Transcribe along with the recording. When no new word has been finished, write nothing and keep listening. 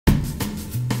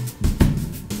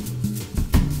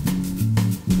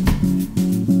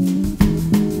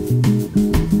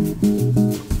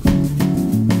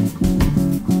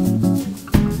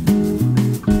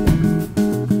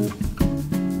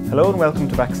welcome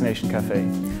to Vaccination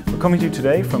Café. We're coming to you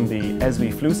today from the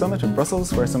ESWI Flu Summit in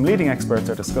Brussels, where some leading experts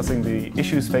are discussing the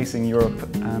issues facing Europe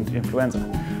and influenza.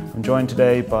 I'm joined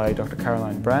today by Dr.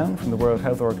 Caroline Brown from the World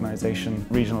Health Organization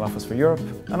Regional Office for Europe,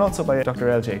 and also by Dr.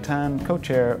 Litjen Tan,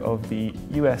 co-chair of the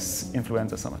US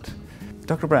Influenza Summit.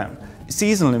 Dr. Brown,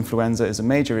 seasonal influenza is a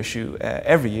major issue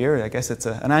every year. I guess it's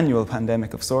an annual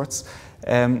pandemic of sorts.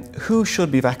 Who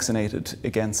should be vaccinated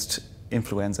against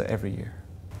influenza every year?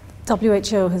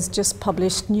 WHO has just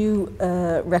published new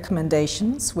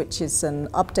recommendations, which is an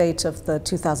update of the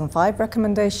 2005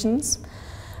 recommendations.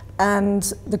 And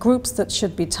the groups that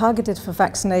should be targeted for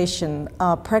vaccination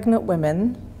are pregnant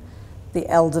women, the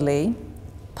elderly,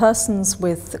 persons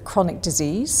with chronic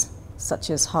disease,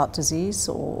 such as heart disease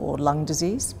or lung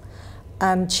disease,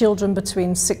 and children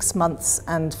between 6 months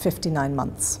and 59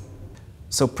 months.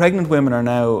 So pregnant women are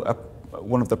now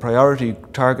one of the priority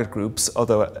target groups,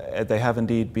 although they have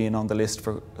indeed been on the list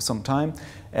for some time.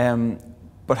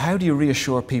 But how do you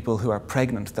reassure people who are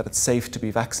pregnant that it's safe to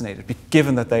be vaccinated,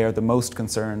 given that they are the most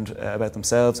concerned about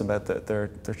themselves and about their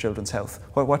children's health?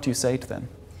 What do you say to them?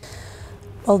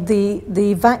 Well, the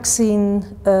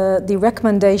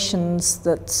recommendations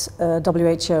that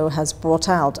WHO has brought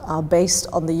out are based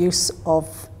on the use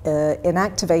of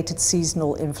inactivated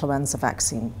seasonal influenza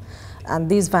vaccine. And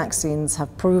these vaccines have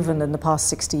proven in the past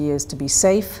 60 years to be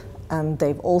safe, and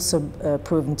they've also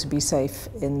proven to be safe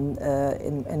in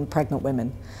pregnant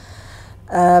women.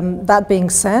 That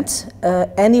being said,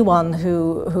 anyone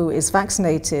who is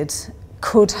vaccinated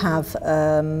could have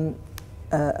a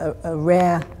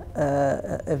rare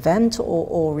event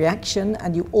or reaction,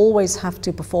 and you always have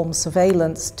to perform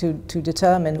surveillance to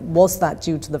determine was that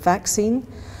due to the vaccine,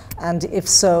 and if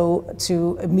so,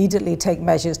 to immediately take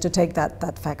measures to take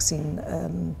that vaccine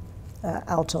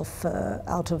out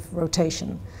of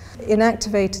rotation.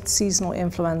 Inactivated seasonal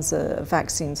influenza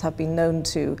vaccines have been known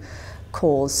to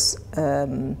cause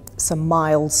some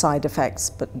mild side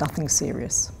effects, but nothing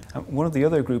serious. One of the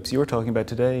other groups you were talking about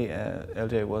today,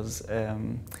 LJ, was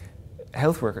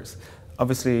health workers.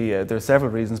 Obviously, there are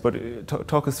several reasons, but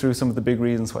talk us through some of the big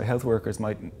reasons why health workers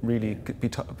might really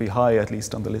be high, at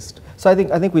least on the list. So I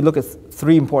think we look at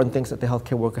three important things that the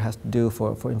healthcare worker has to do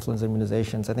for influenza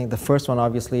immunizations. I think the first one,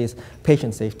 obviously, is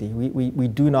patient safety. We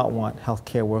do not want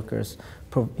healthcare workers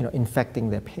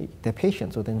infecting their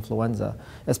patients with influenza,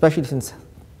 especially since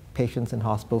patients in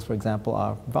hospitals, for example,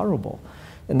 are vulnerable.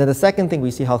 And then the second thing we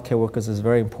see healthcare workers is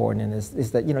very important, and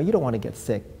is that you don't want to get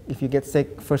sick. If you get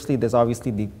sick, firstly, there's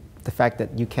obviously the fact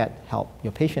that you can't help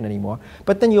your patient anymore,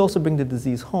 but then you also bring the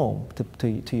disease home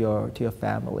to your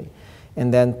family.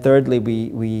 And then thirdly,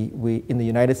 we in the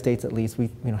United States at least,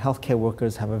 healthcare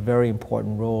workers have a very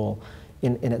important role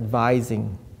in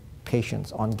advising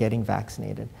patients on getting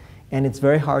vaccinated. And it's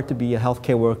very hard to be a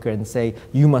healthcare worker and say,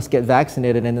 you must get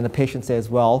vaccinated, and then the patient says,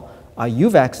 well, are you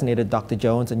vaccinated, Dr.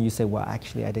 Jones? And you say, well,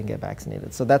 actually, I didn't get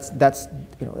vaccinated. So that's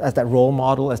as that role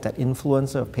model, as that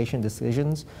influencer of patient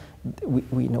decisions,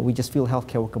 we just feel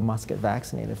healthcare worker must get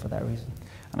vaccinated for that reason.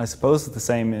 And I suppose it's the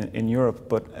same in Europe,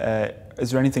 but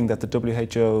is there anything that the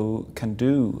WHO can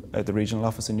do at the regional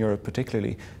office in Europe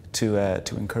particularly to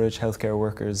encourage healthcare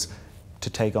workers to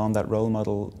take on that role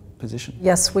model position?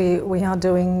 Yes, we are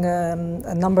doing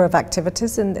a number of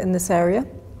activities in this area.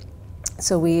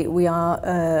 So we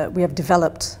have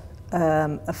developed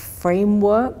a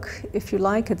framework, if you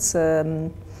like.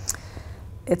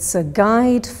 It's a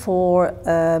guide for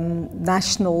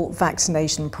national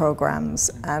vaccination programs,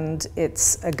 and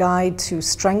it's a guide to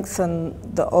strengthen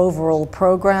the overall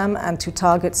program and to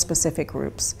target specific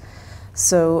groups.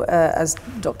 So as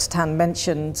Dr. Tan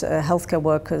mentioned, healthcare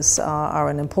workers are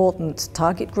an important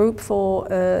target group for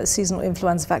seasonal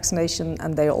influenza vaccination,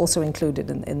 and they are also included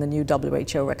in the new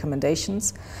WHO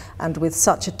recommendations. And with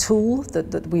such a tool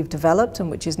that we've developed and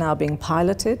which is now being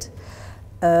piloted,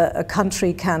 a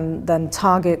country can then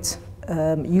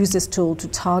use this tool to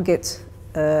target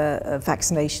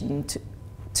vaccination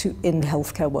in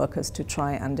healthcare workers to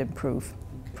try and improve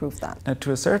that. Now,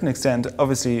 to a certain extent,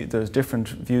 obviously there's different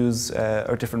views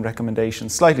or different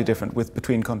recommendations, slightly different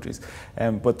between countries.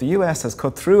 But the US has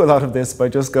cut through a lot of this by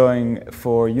just going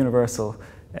for universal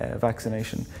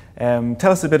vaccination.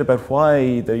 Tell us a bit about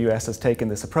why the US has taken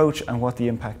this approach and what the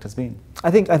impact has been.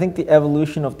 I think the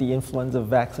evolution of the influenza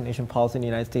vaccination policy in the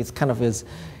United States kind of is,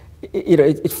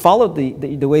 it followed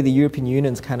the way the European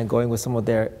Union is kind of going with some of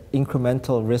their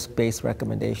incremental risk-based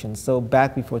recommendations. So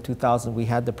back before 2000, we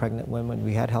had the pregnant women,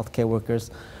 we had healthcare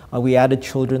workers, we added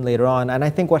children later on, and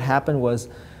I think what happened was,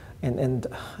 and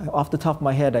off the top of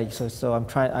my head, I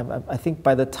think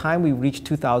by the time we reached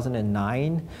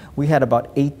 2009, we had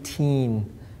about 18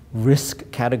 risk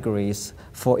categories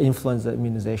for influenza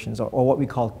immunizations, or what we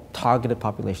call targeted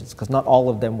populations, because not all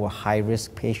of them were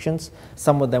high-risk patients.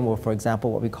 Some of them were, for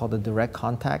example, what we call the direct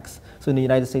contacts. So in the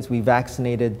United States, we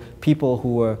vaccinated people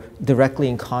who were directly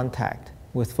in contact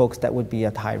with folks that would be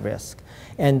at high risk.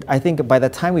 And I think by the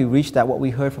time we reached that, what we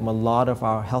heard from a lot of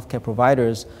our healthcare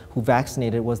providers who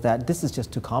vaccinated was that this is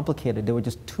just too complicated. There were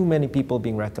just too many people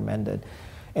being recommended.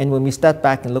 And when we step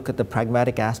back and look at the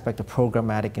pragmatic aspect of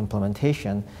programmatic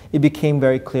implementation, it became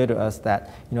very clear to us that,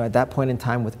 at that point in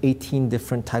time, with 18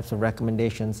 different types of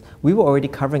recommendations, we were already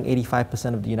covering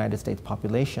 85% of the United States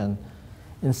population.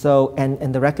 And so,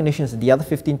 and the recognition is that the other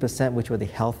 15%, which were the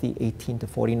healthy 18 to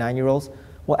 49-year-olds,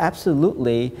 well,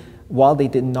 absolutely, while they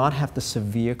did not have the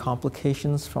severe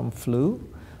complications from flu,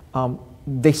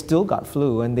 they still got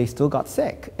flu and they still got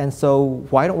sick. And so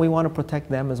why don't we want to protect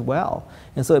them as well?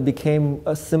 And so it became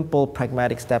a simple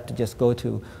pragmatic step to just go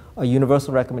to a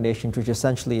universal recommendation, which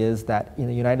essentially is that in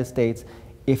the United States,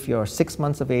 if you're 6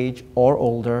 months of age or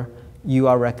older, you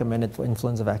are recommended for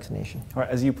influenza vaccination. Or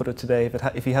as you put it today,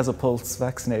 if he has a pulse,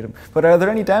 vaccinate him. But are there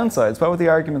any downsides? What were the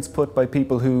arguments put by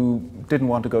people who didn't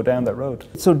want to go down that road?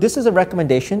 So this is a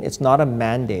recommendation, it's not a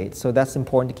mandate, so that's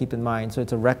important to keep in mind. So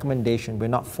it's a recommendation, we're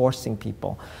not forcing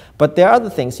people. But there are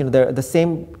other things, they're the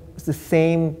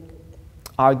same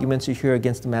arguments you hear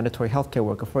against the mandatory healthcare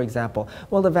worker. For example,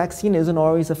 well, the vaccine isn't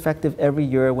always effective every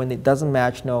year when it doesn't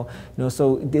match.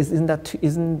 So isn't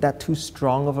that too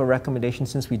strong of a recommendation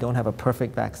since we don't have a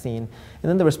perfect vaccine? And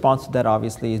then the response to that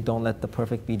obviously is don't let the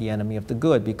perfect be the enemy of the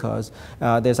good, because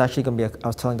there's actually going to be I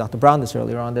was telling Dr. Brown this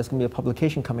earlier on, there's going to be a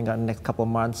publication coming out in the next couple of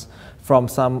months from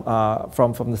from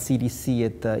the CDC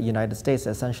at the United States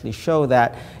that essentially show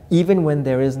that even when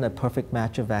there isn't a perfect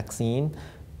match of vaccine,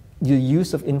 the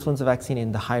use of influenza vaccine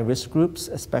in the high-risk groups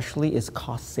especially is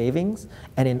cost savings,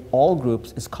 and in all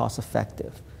groups is cost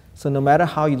effective. So no matter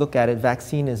how you look at it,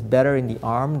 vaccine is better in the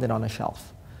arm than on a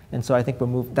shelf. And so I think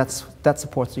that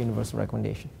supports the universal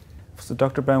recommendation. So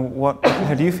Dr. Brown,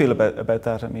 how do you feel about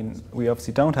that? I mean, we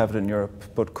obviously don't have it in Europe,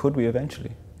 but could we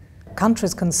eventually?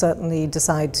 Countries can certainly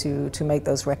decide to make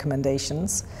those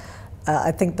recommendations.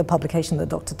 I think the publication that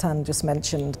Dr. Tan just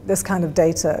mentioned, this kind of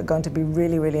data are going to be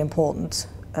really, really important.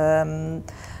 And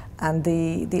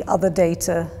the other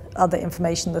data, other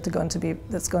information that's going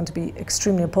to be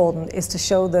extremely important is to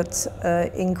show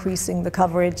that increasing the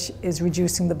coverage is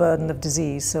reducing the burden of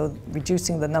disease, so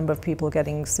reducing the number of people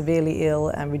getting severely ill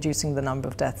and reducing the number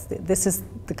of deaths. This is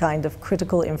the kind of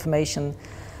critical information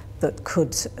that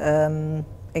could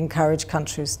encourage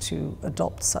countries to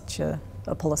adopt such a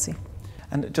policy.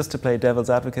 And just to play devil's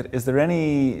advocate, is there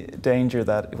any danger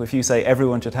that if you say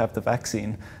everyone should have the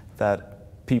vaccine, that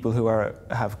people who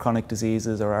have chronic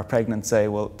diseases or are pregnant say,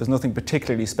 well, there's nothing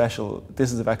particularly special,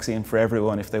 this is a vaccine for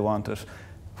everyone if they want it,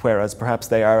 whereas perhaps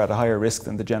they are at a higher risk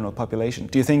than the general population?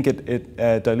 Do you think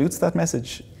it dilutes that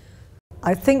message?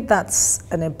 I think that's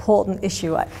an important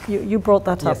issue. You brought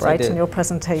that up, right, in your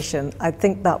presentation. I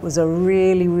think that was a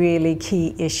really, really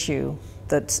key issue,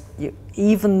 that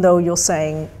even though you're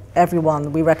saying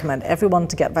we recommend everyone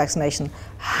to get vaccination,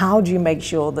 how do you make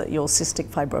sure that your cystic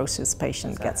fibrosis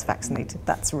patient gets vaccinated?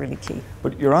 That's really key.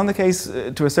 But you're on the case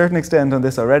to a certain extent on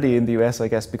this already in the US, I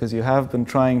guess, because you have been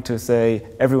trying to say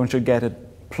everyone should get it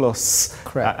plus.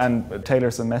 Correct. And tailor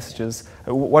some messages.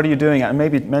 What are you doing? And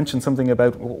maybe mention something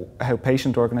about how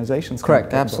patient organizations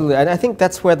Correct, absolutely. And I think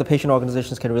that's where the patient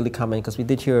organizations can really come in, because we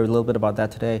did hear a little bit about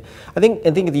that today. I think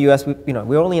in the US,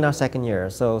 we're only in our second year,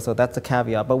 so that's a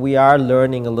caveat, but we are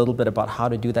learning a little bit about how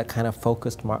to do that kind of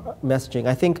focused messaging.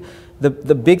 I think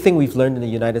the big thing we've learned in the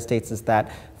United States is that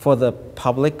for the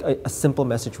public, a simple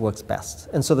message works best.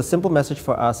 And so the simple message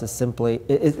for us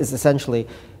is essentially,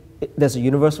 there's a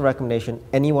universal recommendation,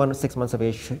 anyone 6 months of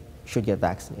age should get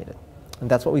vaccinated. And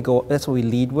that's what we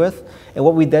lead with. And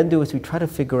what we then do is we try to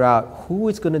figure out who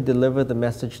is going to deliver the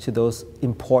message to those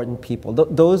important people,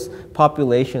 those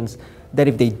populations that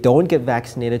if they don't get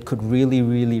vaccinated could really,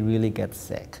 really, really get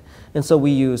sick. And so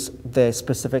we use the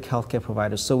specific healthcare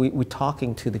providers. So we're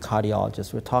talking to the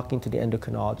cardiologists, we're talking to the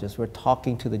endocrinologists, we're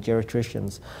talking to the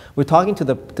geriatricians, we're talking to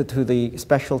the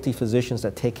specialty physicians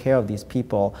that take care of these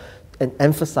people, and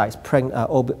emphasize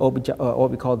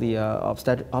what we call the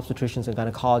obstetricians and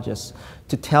gynecologists,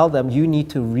 to tell them you need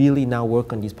to really now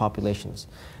work on these populations.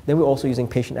 Then we're also using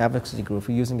patient advocacy groups.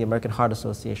 We're using the American Heart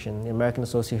Association, the American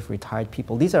Association for Retired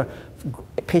People. These are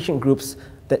patient groups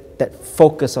that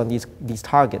focus on these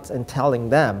targets, and telling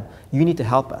them you need to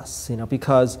help us,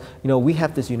 because we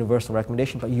have this universal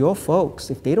recommendation, but your folks,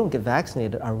 if they don't get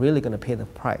vaccinated, are really going to pay the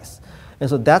price. And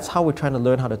so that's how we're trying to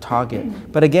learn how to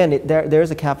target. But again, there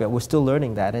is a caveat. We're still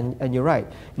learning that. And you're right.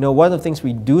 One of the things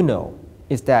we do know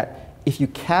is that if you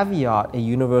caveat a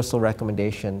universal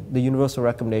recommendation, the universal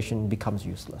recommendation becomes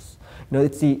useless. You know,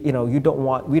 it's the, you know, we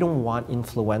don't want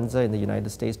influenza in the United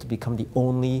States to become the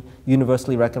only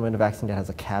universally recommended vaccine that has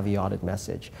a caveated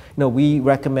message. You know, we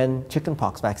recommend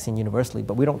chickenpox vaccine universally,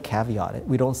 but we don't caveat it.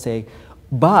 We don't say,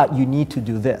 but you need to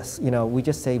do this. You know, we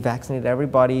just say vaccinate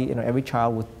everybody, you know, every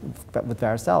child with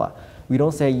varicella. We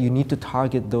don't say you need to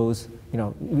target those, you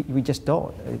know, we just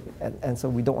don't. And so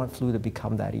we don't want flu to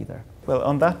become that either. Well,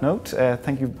 on that note,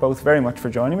 thank you both very much for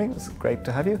joining me. It was great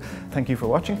to have you. Thank you for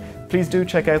watching. Please do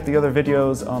check out the other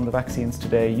videos on the Vaccines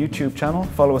Today YouTube channel.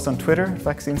 Follow us on Twitter,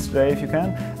 Vaccines Today if you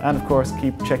can. And of course,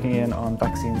 keep checking in on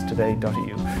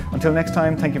vaccinestoday.eu. Until next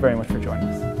time, thank you very much for joining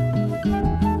us.